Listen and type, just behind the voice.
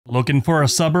Looking for a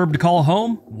suburb to call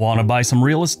home? Want to buy some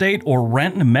real estate or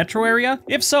rent in a metro area?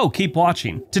 If so, keep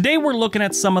watching. Today we're looking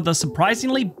at some of the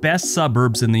surprisingly best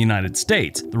suburbs in the United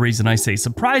States. The reason I say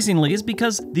surprisingly is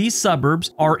because these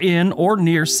suburbs are in or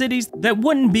near cities that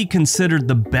wouldn't be considered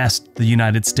the best the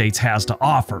United States has to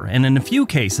offer, and in a few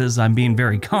cases I'm being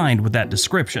very kind with that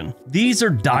description. These are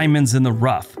diamonds in the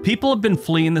rough. People have been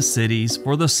fleeing the cities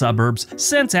for the suburbs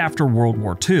since after World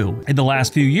War II. In the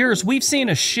last few years, we've seen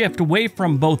a shift away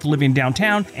from both living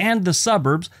downtown and the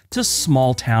suburbs to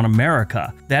small town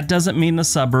America. That doesn't mean the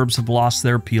suburbs have lost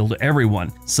their appeal to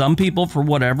everyone. Some people, for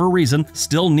whatever reason,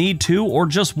 still need to or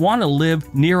just want to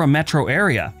live near a metro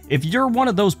area. If you're one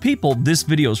of those people, this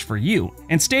video is for you.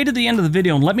 And stay to the end of the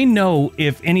video and let me know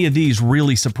if any of these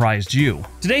really surprised you.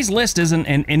 Today's list isn't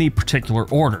in any particular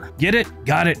order. Get it?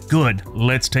 Got it? Good.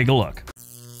 Let's take a look.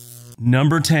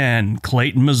 Number 10,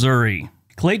 Clayton, Missouri.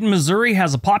 Clayton, Missouri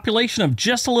has a population of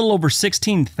just a little over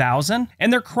 16,000,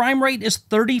 and their crime rate is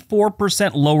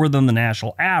 34% lower than the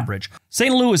national average.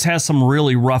 St. Louis has some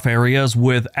really rough areas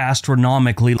with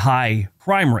astronomically high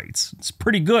crime rates. It's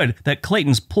pretty good that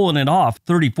Clayton's pulling it off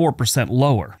 34%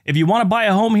 lower. If you want to buy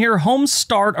a home here, homes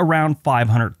start around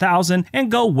 $500,000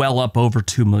 and go well up over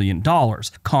 $2 million.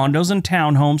 Condos and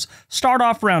townhomes start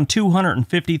off around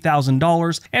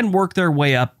 $250,000 and work their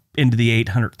way up into the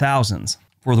 $800,000s.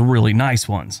 For the really nice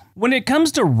ones. When it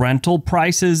comes to rental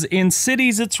prices in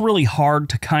cities, it's really hard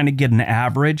to kind of get an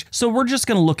average, so we're just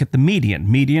going to look at the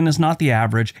median. Median is not the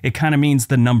average, it kind of means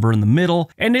the number in the middle,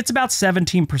 and it's about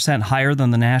 17% higher than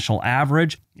the national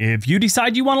average. If you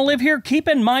decide you want to live here, keep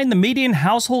in mind the median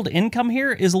household income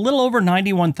here is a little over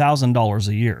 $91,000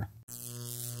 a year.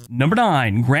 Number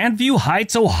 9, Grandview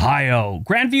Heights, Ohio.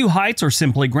 Grandview Heights, or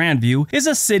simply Grandview, is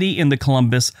a city in the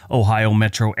Columbus, Ohio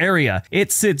metro area.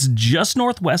 It sits just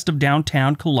northwest of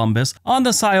downtown Columbus on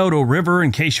the Scioto River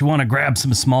in case you want to grab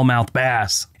some smallmouth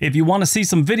bass. If you want to see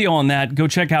some video on that, go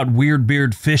check out Weird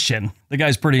Beard Fishing. The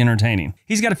guy's pretty entertaining.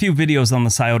 He's got a few videos on the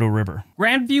Scioto River.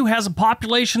 Grandview has a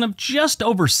population of just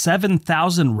over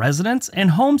 7,000 residents,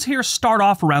 and homes here start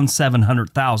off around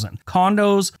 700,000.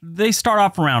 Condos, they start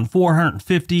off around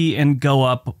 450 and go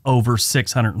up over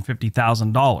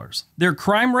 $650,000. Their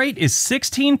crime rate is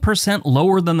 16%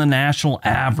 lower than the national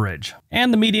average.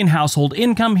 And the median household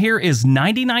income here is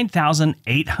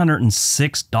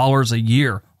 $99,806 a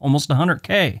year. Almost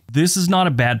 $100K. This is not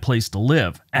a bad place to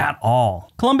live at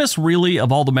all. Columbus really,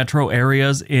 of all the metro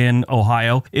areas in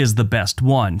Ohio, is the best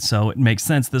one, so it makes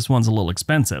sense this one's a little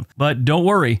expensive. But don't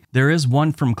worry, there is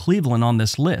one from Cleveland on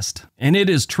this list, and it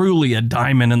is truly a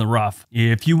diamond in the rough.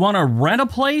 If you want to rent a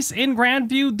place in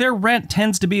Grandview, their rent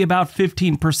tends to be about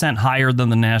 15% higher than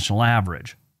the national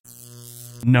average.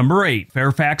 Number 8,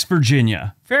 Fairfax,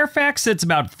 Virginia. Fairfax sits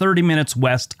about 30 minutes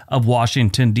west of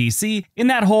Washington, D.C. in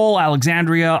that whole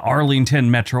Alexandria, Arlington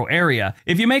metro area.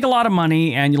 If you make a lot of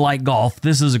money and you like golf,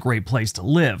 this is a great place to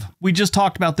live. We just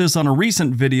talked about this on a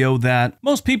recent video that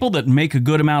most people that make a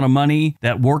good amount of money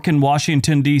that work in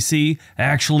Washington, D.C.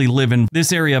 actually live in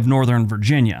this area of Northern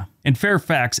Virginia. And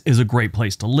Fairfax is a great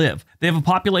place to live. They have a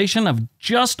population of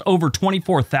just over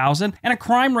 24,000 and a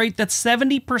crime rate that's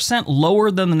 70%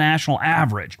 lower than the national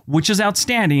average, which is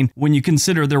outstanding when you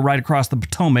consider they're right across the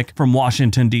Potomac from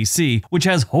Washington, D.C., which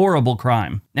has horrible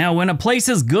crime. Now, when a place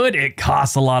is good, it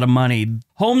costs a lot of money.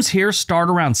 Homes here start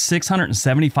around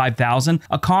 $675,000.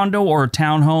 A condo or a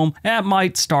townhome, that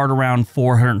might start around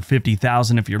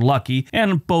 $450,000 if you're lucky,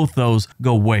 and both those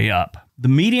go way up. The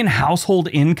median household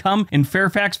income in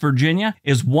Fairfax, Virginia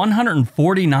is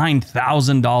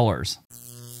 $149,000.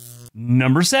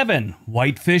 Number 7,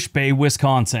 Whitefish Bay,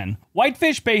 Wisconsin.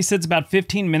 Whitefish Bay sits about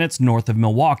 15 minutes north of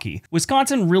Milwaukee.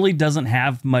 Wisconsin really doesn't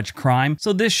have much crime,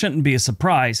 so this shouldn't be a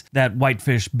surprise that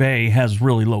Whitefish Bay has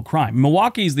really low crime.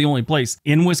 Milwaukee is the only place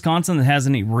in Wisconsin that has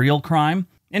any real crime.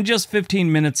 And just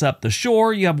 15 minutes up the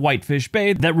shore, you have Whitefish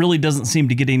Bay that really doesn't seem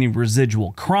to get any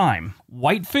residual crime.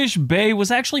 Whitefish Bay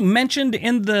was actually mentioned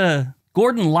in the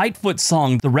Gordon Lightfoot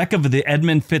song, The Wreck of the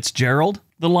Edmund Fitzgerald.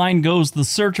 The line goes, the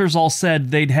searchers all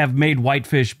said they'd have made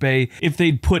Whitefish Bay if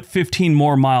they'd put 15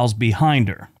 more miles behind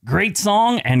her. Great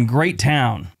song and great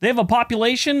town. They have a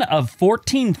population of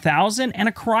 14,000 and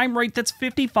a crime rate that's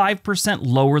 55%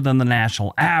 lower than the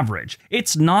national average.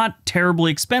 It's not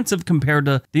terribly expensive compared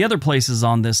to the other places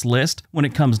on this list when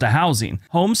it comes to housing.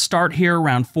 Homes start here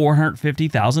around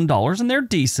 $450,000 and they're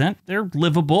decent, they're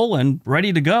livable and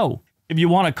ready to go. If you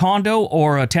want a condo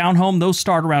or a townhome, those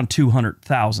start around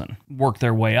 $200,000, work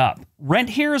their way up. Rent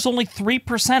here is only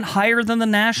 3% higher than the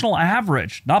national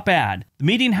average. Not bad. The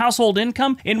median household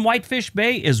income in Whitefish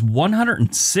Bay is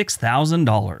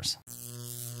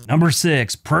 $106,000. Number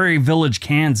 6, Prairie Village,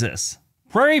 Kansas.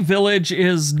 Prairie Village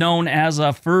is known as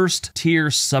a first-tier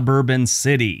suburban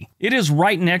city. It is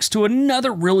right next to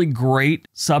another really great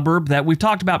suburb that we've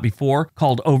talked about before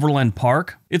called Overland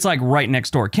Park. It's like right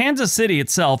next door. Kansas City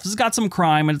itself has got some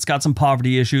crime and it's got some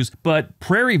poverty issues, but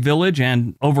Prairie Village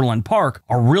and Overland Park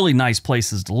are really nice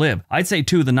places to live. I'd say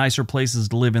two of the nicer places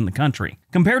to live in the country.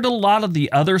 Compared to a lot of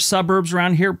the other suburbs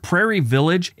around here, Prairie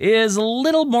Village is a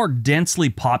little more densely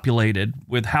populated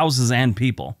with houses and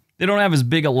people. They don't have as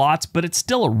big of lots, but it's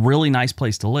still a really nice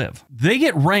place to live. They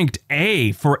get ranked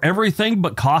A for everything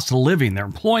but cost of living. Their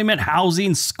employment,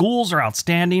 housing, schools are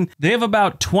outstanding. They have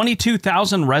about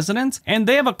 22,000 residents, and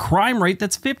they have a crime rate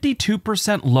that's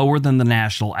 52% lower than the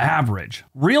national average.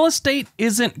 Real estate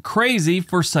isn't crazy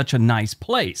for such a nice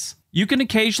place. You can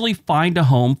occasionally find a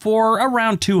home for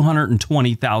around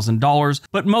 $220,000,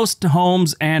 but most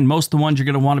homes and most of the ones you're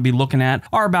going to want to be looking at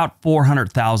are about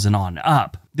 $400,000 on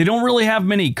up. They don't really have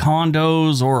many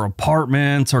condos or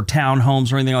apartments or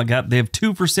townhomes or anything like that. They have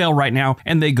 2 for sale right now,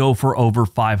 and they go for over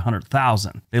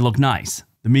 $500,000. They look nice.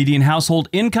 The median household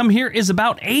income here is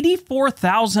about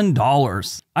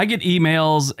 $84,000. I get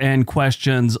emails and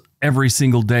questions every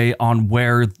single day on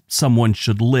where someone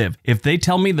should live. If they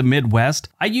tell me the Midwest,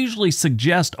 I usually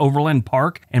suggest Overland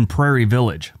Park and Prairie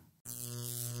Village.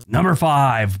 Number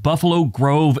 5, Buffalo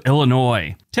Grove,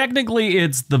 Illinois. Technically,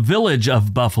 it's the village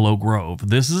of Buffalo Grove.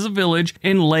 This is a village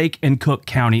in Lake and Cook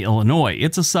County, Illinois.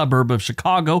 It's a suburb of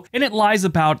Chicago, and it lies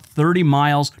about 30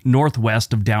 miles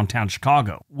northwest of downtown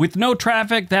Chicago. With no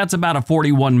traffic, that's about a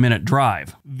 41-minute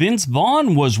drive. Vince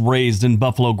Vaughn was raised in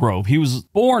Buffalo Grove. He was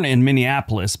born in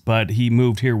Minneapolis, but he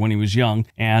moved here when he was young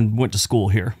and went to school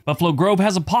here. Buffalo Grove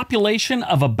has a population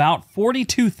of about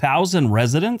 42,000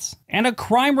 residents and a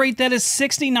crime rate that is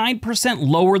 69%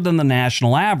 lower than the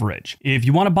national average. If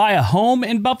you want to buy a home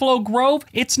in Buffalo Grove,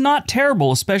 it's not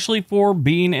terrible, especially for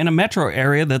being in a metro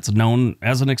area that's known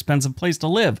as an expensive place to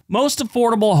live. Most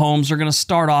affordable homes are going to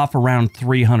start off around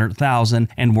 $300,000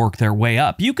 and work their way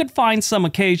up. You could find some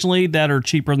occasionally that are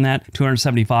cheaper than that,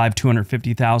 $275,000,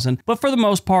 $250,000, but for the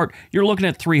most part, you're looking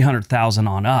at $300,000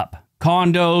 on up.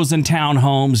 Condos and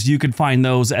townhomes, you could find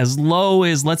those as low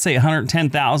as, let's say,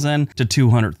 $110,000 to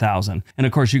 $200,000. And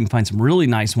of course, you can find some really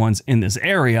nice ones in this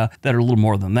area that are a little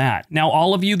more than that. Now,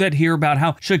 all of you that hear about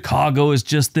how Chicago is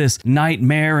just this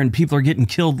nightmare and people are getting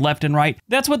killed left and right,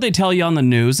 that's what they tell you on the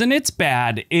news, and it's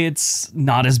bad. It's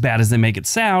not as bad as they make it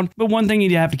sound, but one thing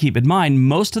you have to keep in mind,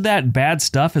 most of that bad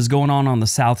stuff is going on the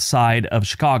south side of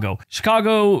Chicago.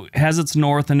 Chicago has its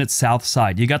north and its south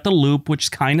side. You got the Loop, which is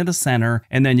kind of the center,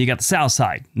 and then you got the south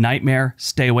side, nightmare,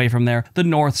 stay away from there. The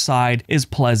north side is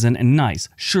pleasant and nice.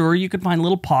 Sure, you could find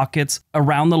little pockets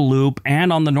around the Loop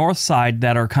and on the north side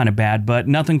that are kind of bad, but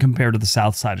nothing compared to the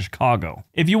south side of Chicago.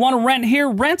 If you want to rent here,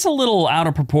 rent's a little out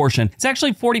of proportion. It's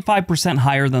actually 45%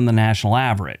 higher than the national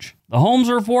average. The homes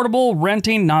are affordable,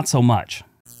 renting not so much.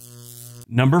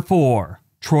 Number 4.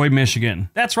 Troy, Michigan.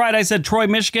 That's right, I said Troy,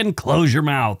 Michigan, close your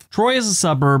mouth. Troy is a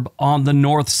suburb on the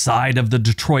north side of the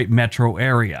Detroit metro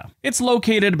area. It's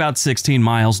located about 16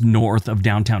 miles north of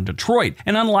downtown Detroit,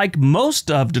 and unlike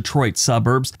most of Detroit's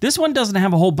suburbs, this one doesn't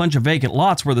have a whole bunch of vacant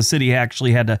lots where the city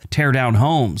actually had to tear down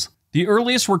homes. The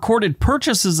earliest recorded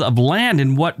purchases of land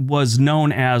in what was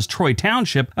known as Troy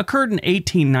Township occurred in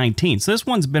 1819, so this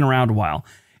one's been around a while.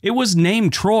 It was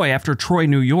named Troy after Troy,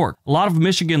 New York. A lot of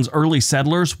Michigan's early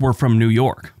settlers were from New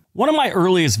York. One of my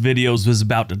earliest videos was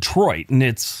about Detroit, and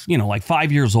it's, like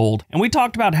 5 years old, and we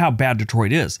talked about how bad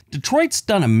Detroit is. Detroit's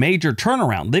done a major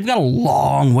turnaround. They've got a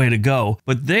long way to go,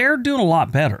 but they're doing a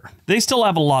lot better. They still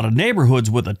have a lot of neighborhoods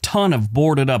with a ton of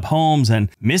boarded up homes and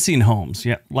missing homes.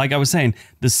 Yeah, like I was saying,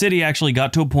 the city actually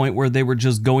got to a point where they were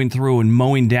just going through and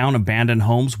mowing down abandoned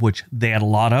homes, which they had a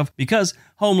lot of, because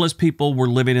homeless people were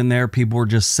living in there, people were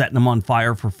just setting them on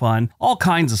fire for fun, all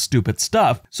kinds of stupid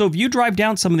stuff. So if you drive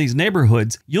down some of these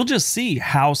neighborhoods, you'll just see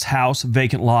house, house,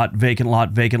 vacant lot, vacant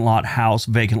lot, vacant lot, house,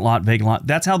 vacant lot, vacant lot.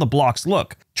 That's how the blocks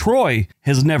look. Troy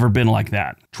has never been like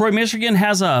that. Troy, Michigan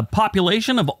has a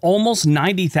population of almost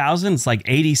 90,000. It's like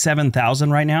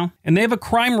 87,000 right now. And they have a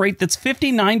crime rate that's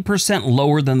 59%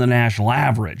 lower than the national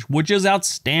average, which is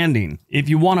outstanding. If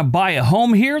you want to buy a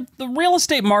home here, the real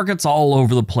estate market's all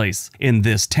over the place in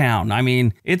this town. I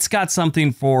mean, it's got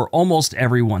something for almost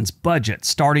everyone's budget,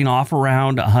 starting off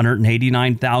around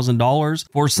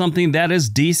 $189,000 for something that is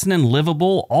decent and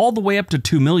livable, all the way up to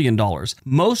 $2 million.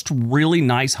 Most really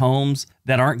nice homes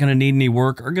that aren't going to need any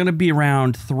work are going to be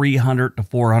around $300,000 to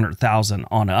 $400,000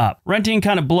 on up. Renting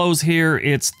kind of blows here.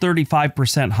 It's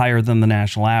 35% higher than the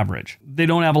national average. They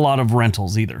don't have a lot of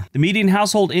rentals either. The median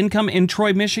household income in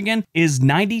Troy, Michigan is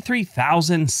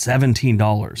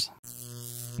 $93,017.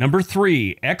 Number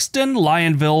 3, Exton,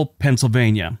 Lionville,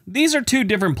 Pennsylvania. These are two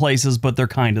different places, but they're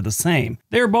kind of the same.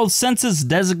 They're both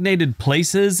census-designated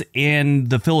places in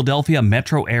the Philadelphia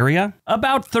metro area,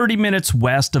 about 30 minutes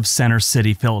west of Center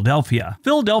City, Philadelphia.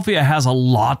 Philadelphia has a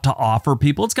lot to offer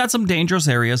people. It's got some dangerous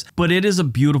areas, but it is a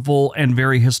beautiful and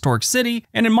very historic city,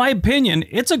 and in my opinion,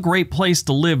 it's a great place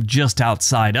to live just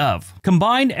outside of.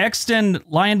 Combined, Exton,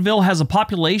 Lionville has a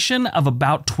population of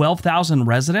about 12,000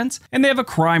 residents, and they have a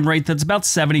crime rate that's about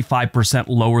 75%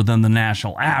 lower than the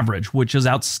national average, which is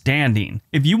outstanding.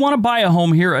 If you want to buy a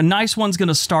home here, a nice one's going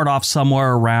to start off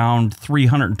somewhere around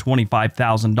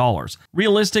 $325,000.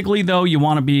 Realistically, though, you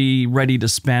want to be ready to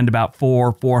spend about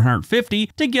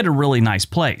 $450 to get a really nice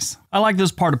place. I like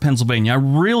this part of Pennsylvania. I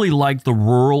really like the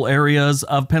rural areas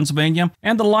of Pennsylvania,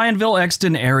 and the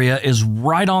Lionville-Exton area is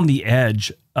right on the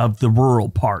edge of the rural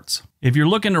parts. If you're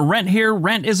looking to rent here,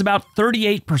 rent is about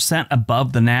 38%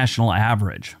 above the national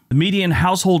average. The median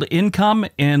household income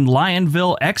in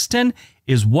Lionville-Exton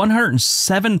is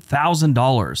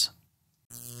 $107,000.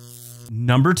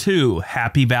 Number 2,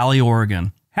 Happy Valley,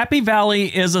 Oregon. Happy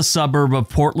Valley is a suburb of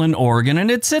Portland, Oregon,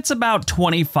 and it sits about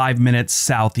 25 minutes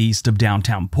southeast of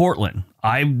downtown Portland.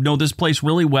 I know this place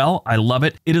really well. I love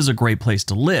it. It is a great place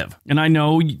to live. And I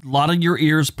know a lot of your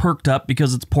ears perked up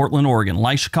because it's Portland, Oregon.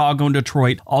 Like Chicago and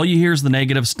Detroit, all you hear is the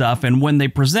negative stuff, and when they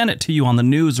present it to you on the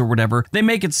news or whatever, they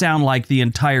make it sound like the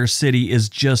entire city is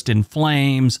just in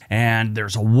flames and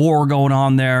there's a war going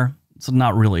on there. It's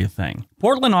not really a thing.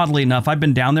 Portland, oddly enough, I've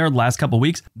been down there the last couple of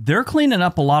weeks. They're cleaning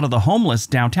up a lot of the homeless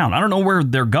downtown. I don't know where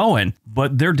they're going,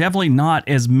 but they're definitely not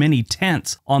as many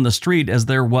tents on the street as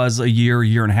there was a year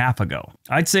and a half ago.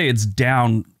 I'd say it's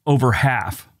down over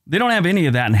half. They don't have any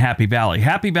of that in Happy Valley.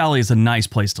 Happy Valley is a nice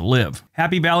place to live.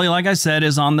 Happy Valley, like I said,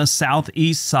 is on the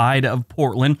southeast side of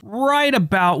Portland, right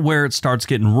about where it starts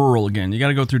getting rural again. You got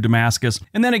to go through Damascus,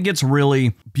 and then it gets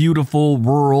really beautiful,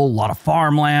 rural, a lot of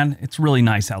farmland. It's really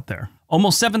nice out there.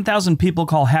 Almost 7,000 people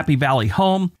call Happy Valley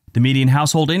home. The median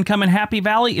household income in Happy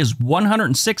Valley is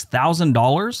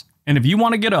 $106,000. And if you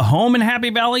want to get a home in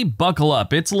Happy Valley, buckle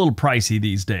up. It's a little pricey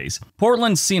these days.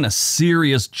 Portland's seen a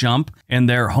serious jump in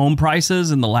their home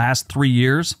prices in the last 3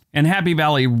 years, and Happy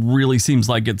Valley really seems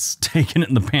like it's taking it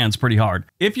in the pants pretty hard.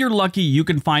 If you're lucky, you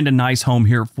can find a nice home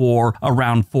here for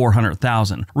around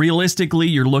 $400,000. Realistically,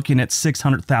 you're looking at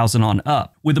 $600,000 on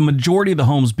up, with the majority of the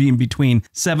homes being between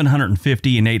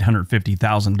 $750,000 and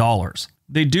 $850,000.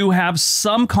 They do have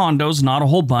some condos, not a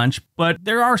whole bunch, but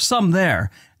there are some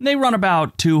there. They run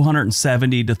about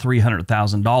 $270,000 to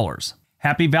 $300,000.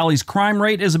 Happy Valley's crime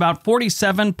rate is about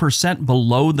 47%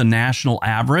 below the national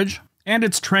average, and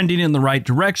it's trending in the right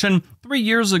direction. 3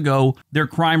 years ago, their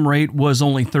crime rate was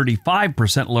only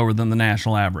 35% lower than the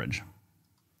national average.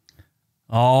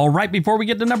 All right, before we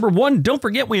get to number 1, don't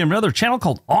forget we have another channel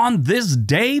called On This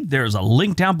Day. There's a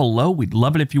link down below. We'd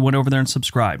love it if you went over there and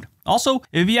subscribed. Also,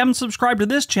 if you haven't subscribed to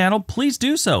this channel, please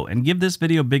do so and give this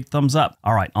video a big thumbs up.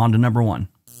 All right, on to number 1.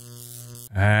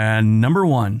 And number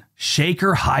 1,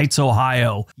 Shaker Heights,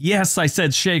 Ohio. Yes, I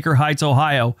said Shaker Heights,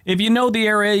 Ohio. If you know the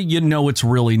area, you know it's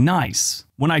really nice.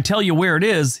 When I tell you where it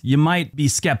is, you might be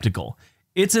skeptical.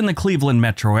 It's in the Cleveland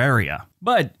metro area.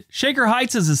 But Shaker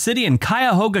Heights is a city in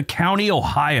Cuyahoga County,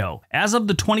 Ohio. As of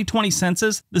the 2020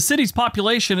 census, the city's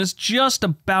population is just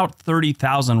about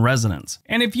 30,000 residents.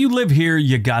 And if you live here,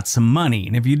 you got some money.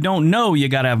 And if you don't know, you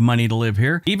gotta have money to live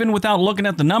here. Even without looking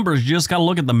at the numbers, you just gotta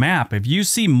look at the map. If you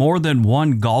see more than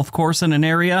one golf course in an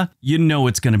area, you know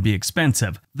it's gonna be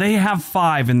expensive. They have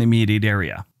 5 in the immediate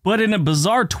area. But in a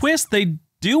bizarre twist, they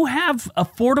do have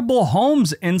affordable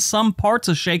homes in some parts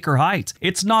of Shaker Heights.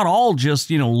 It's not all just,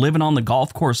 living on the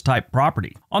golf course type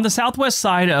property. On the southwest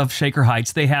side of Shaker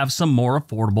Heights, they have some more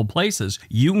affordable places.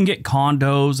 You can get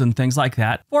condos and things like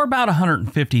that for about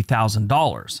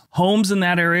 $150,000. Homes in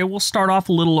that area will start off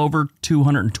a little over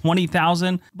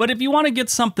 $220,000, but if you want to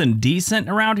get something decent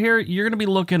around here, you're going to be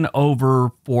looking over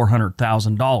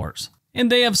 $400,000. And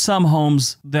they have some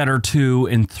homes that are $2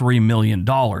 and $3 million.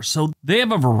 So they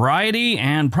have a variety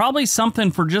and probably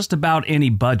something for just about any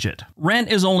budget. Rent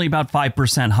is only about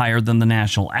 5% higher than the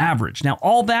national average. Now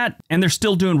all that, and they're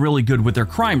still doing really good with their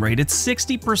crime rate. It's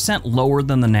 60% lower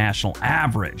than the national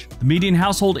average. The median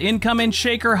household income in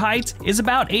Shaker Heights is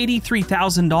about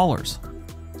 $83,000.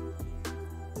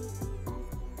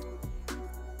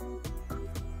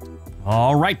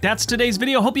 All right, that's today's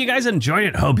video. Hope you guys enjoyed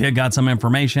it. Hope you got some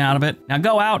information out of it. Now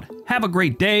go out, have a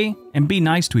great day, and be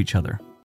nice to each other.